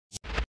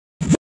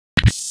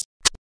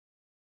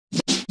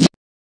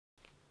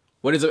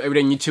What is up,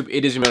 everybody on YouTube?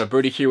 It is your man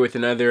Birdie here with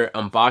another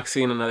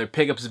unboxing, another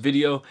pickups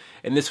video,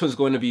 and this one's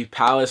going to be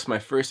Palace, my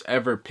first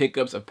ever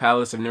pickups of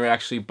Palace. I've never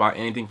actually bought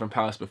anything from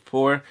Palace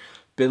before.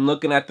 Been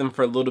looking at them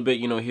for a little bit,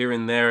 you know, here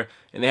and there,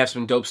 and they have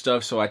some dope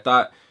stuff, so I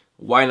thought,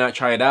 why not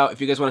try it out?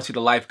 If you guys want to see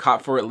the live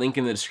cop for it, link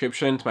in the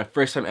description. It's my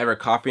first time ever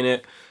copying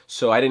it,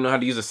 so I didn't know how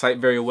to use the site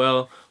very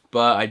well,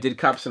 but I did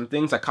cop some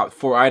things. I copped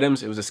 4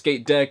 items. It was a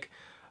skate deck,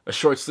 a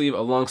short sleeve,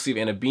 a long sleeve,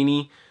 and a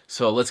beanie.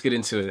 So let's get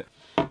into it.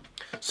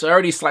 So I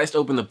already sliced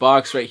open the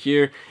box right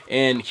here,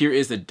 and here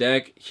is the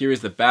deck, here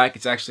is the back.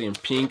 It's actually in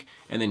pink,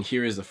 and then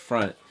here is the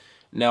front.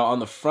 Now on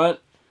the front,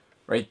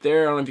 right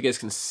there, I don't know if you guys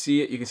can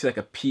see it, you can see like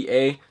a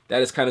PA.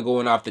 That is kind of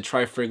going off the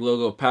Tri Ferg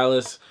logo of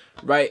Palace.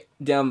 Right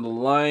down the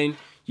line,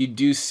 you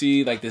do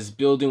see like this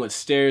building with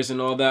stairs and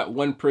all that.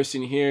 One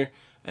person here,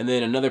 and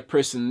then another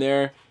person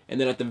there. And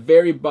then at the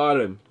very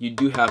bottom, you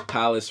do have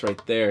Palace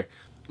right there.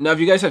 Now if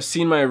you guys have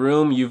seen my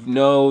room, you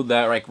know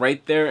that like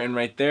right there and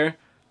right there,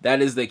 that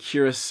is the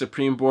Cura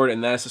Supreme board,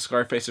 and that is the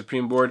Scarface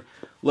Supreme board.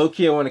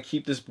 Low-key, I want to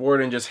keep this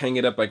board and just hang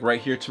it up like right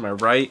here to my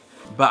right.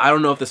 But I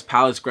don't know if this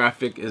Palace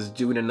graphic is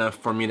doing enough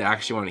for me to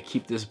actually want to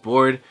keep this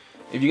board.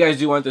 If you guys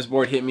do want this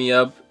board, hit me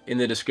up. In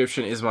the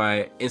description is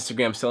my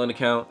Instagram selling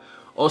account.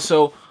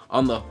 Also,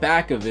 on the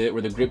back of it,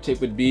 where the grip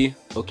tape would be,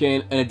 okay,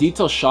 and a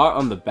detailed shot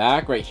on the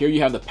back, right here,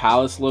 you have the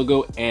Palace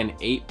logo and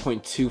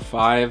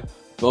 8.25,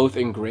 both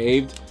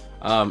engraved.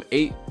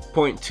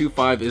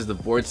 8.25 is the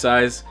board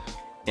size,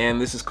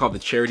 and this is called the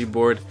charity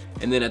board.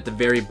 And then at the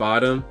very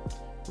bottom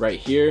right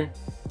here,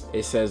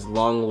 it says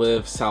long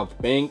live South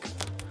Bank.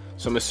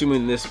 So I'm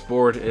assuming this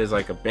board is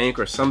like a bank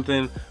or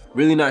something.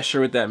 Really not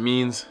sure what that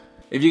means.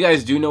 If you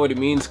guys do know what it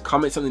means,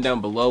 comment something down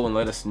below and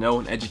let us know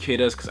and educate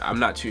us, because I'm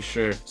not too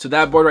sure. So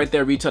that board right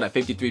there retailed at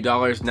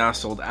 $53, now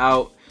sold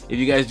out. If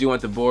you guys do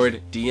want the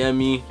board, DM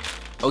me.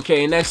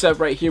 Okay, next up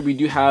right here, we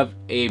do have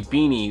a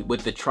beanie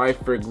with the Tri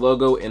Ferg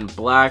logo in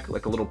black,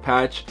 like a little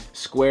patch,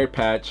 squared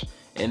patch.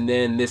 And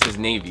then this is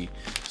navy.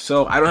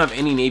 So I don't have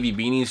any navy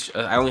beanies.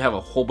 I only have a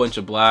whole bunch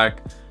of black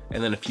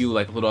and then a few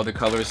like little other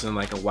colors and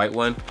like a white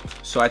one.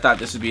 So I thought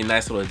this would be a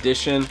nice little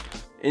addition.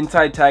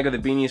 Inside tag of the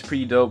beanie is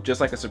pretty dope,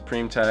 just like a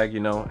Supreme tag, you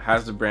know,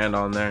 has the brand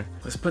on there.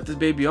 Let's put this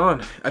baby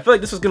on. I feel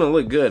like this is gonna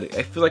look good.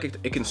 I feel like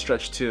it can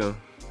stretch too.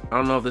 I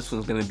don't know if this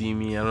one's gonna be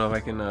me. I don't know if I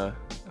can,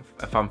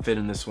 if I'm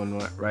fitting this one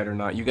right or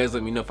not. You guys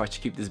let me know if I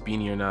should keep this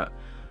beanie or not.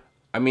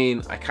 I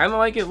mean, I kind of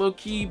like it low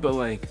key, but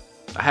like,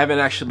 I haven't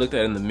actually looked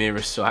at it in the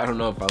mirror, so I don't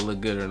know if I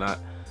look good or not.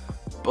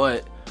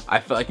 But I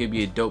felt like it'd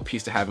be a dope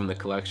piece to have in the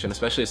collection,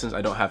 especially since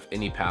I don't have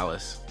any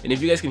Palace. And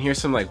if you guys can hear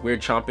some like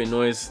weird chomping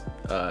noise,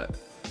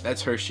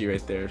 that's Hershey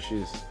right there.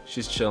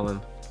 She's chilling.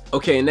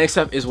 Okay, next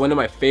up is one of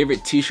my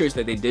favorite t-shirts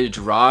that they did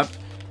drop,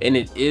 and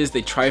it is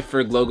the Tri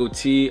Ferg logo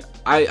tee.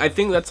 I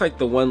think that's like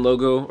the one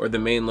logo, or the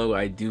main logo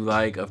I do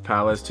like of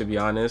Palace, to be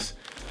honest.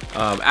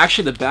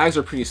 Actually the bags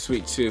are pretty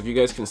sweet too, if you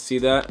guys can see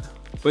that.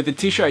 But the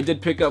t-shirt I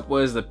did pick up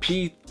was the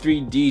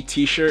P3D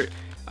t-shirt.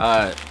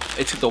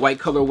 It's the white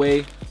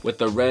colorway with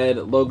the red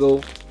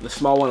logo, the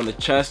small one on the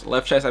chest,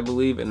 left chest I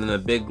believe, and then the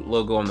big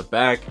logo on the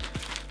back.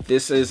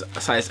 This is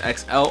a size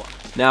XL.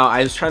 Now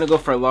I was trying to go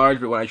for a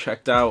large, but when I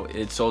checked out,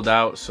 it sold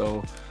out,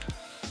 so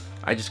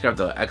I just grabbed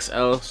the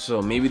XL.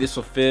 So maybe this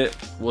will fit.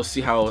 We'll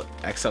see how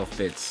XL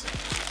fits.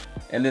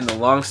 And then the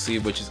long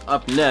sleeve, which is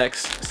up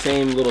next,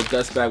 same little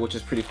dust bag, which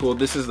is pretty cool.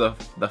 This is the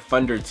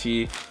Thunder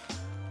tee.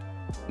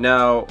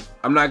 Now,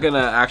 I'm not gonna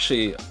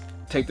actually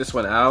take this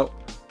one out.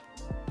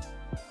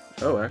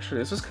 Oh, actually,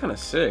 this is kind of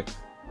sick.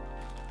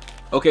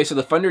 Okay, so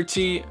the Thunder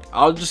tee,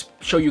 I'll just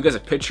show you guys a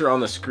picture on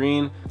the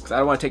screen because I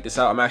don't want to take this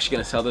out. I'm actually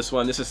gonna sell this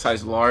one. This is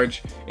size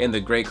large in the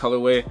gray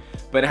colorway,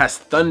 but it has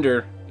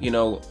thunder, you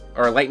know,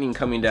 or lightning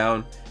coming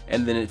down,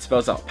 and then it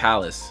spells out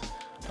Palace.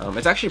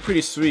 It's actually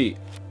pretty sweet.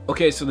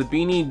 Okay, so the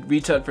beanie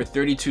retailed for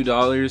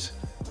 $32.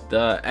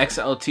 The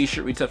XL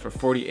t-shirt retailed for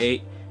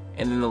 $48.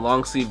 And then the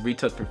long sleeve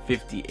retailed for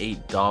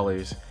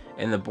 $58,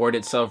 and the board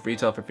itself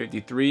retailed for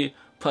 $53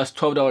 plus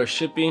 $12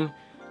 shipping,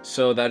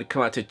 so that'd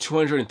come out to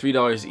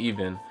 $203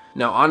 even.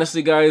 Now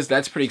honestly guys,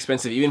 that's pretty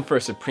expensive even for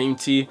a Supreme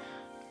tee.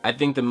 I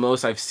think the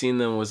most I've seen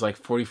them was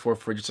like $44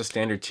 for just a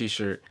standard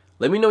t-shirt.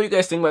 Let me know what you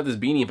guys think about this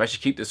beanie, if I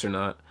should keep this or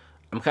not.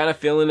 I'm kind of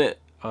feeling it.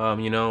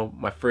 You know,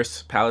 my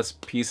first Palace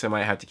piece, I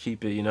might have to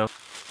keep it, you know.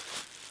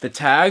 The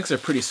tags are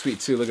pretty sweet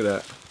too, look at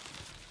that.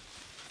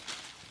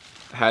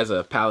 Has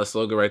a Palace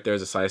logo right there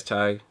as a size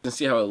tag. You can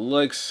see how it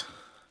looks.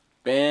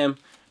 Bam.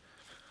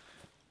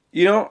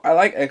 You know, I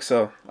like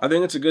XL. I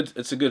think it's a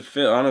good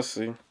fit,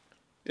 honestly.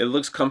 It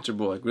looks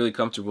comfortable, like really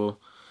comfortable.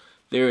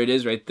 There it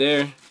is right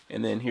there.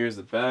 And then here's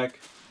the back.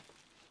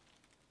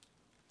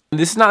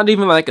 This is not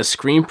even like a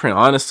screen print,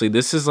 honestly.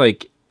 This is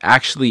like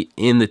actually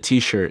in the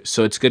t-shirt,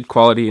 so it's good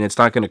quality and it's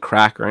not gonna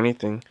crack or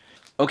anything.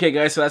 Okay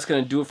guys, so that's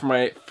gonna do it for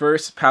my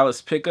first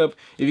Palace pickup.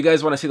 If you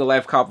guys want to see the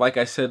live cop, like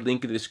I said,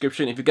 link in the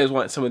description. If you guys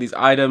want some of these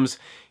items,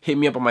 hit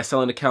me up on my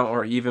selling account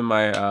or even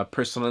my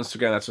personal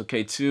Instagram, that's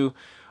okay too.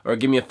 Or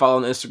give me a follow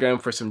on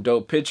Instagram for some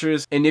dope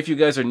pictures. And if you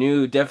guys are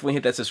new, definitely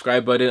hit that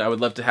subscribe button. I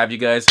would love to have you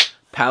guys.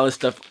 Palace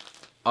stuff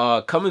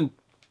coming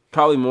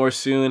probably more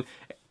soon.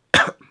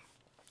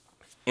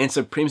 And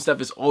Supreme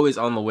stuff is always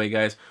on the way,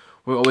 guys.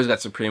 We always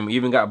got Supreme. We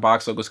even got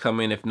box logos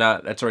coming. If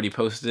not, that's already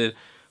posted.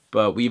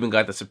 But we even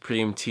got the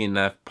Supreme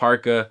TNF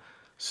parka.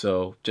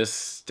 So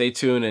just stay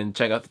tuned and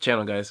check out the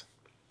channel, guys.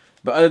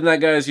 But other than that,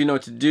 guys, you know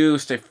what to do.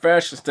 Stay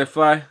fresh and stay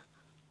fly.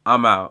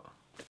 I'm out.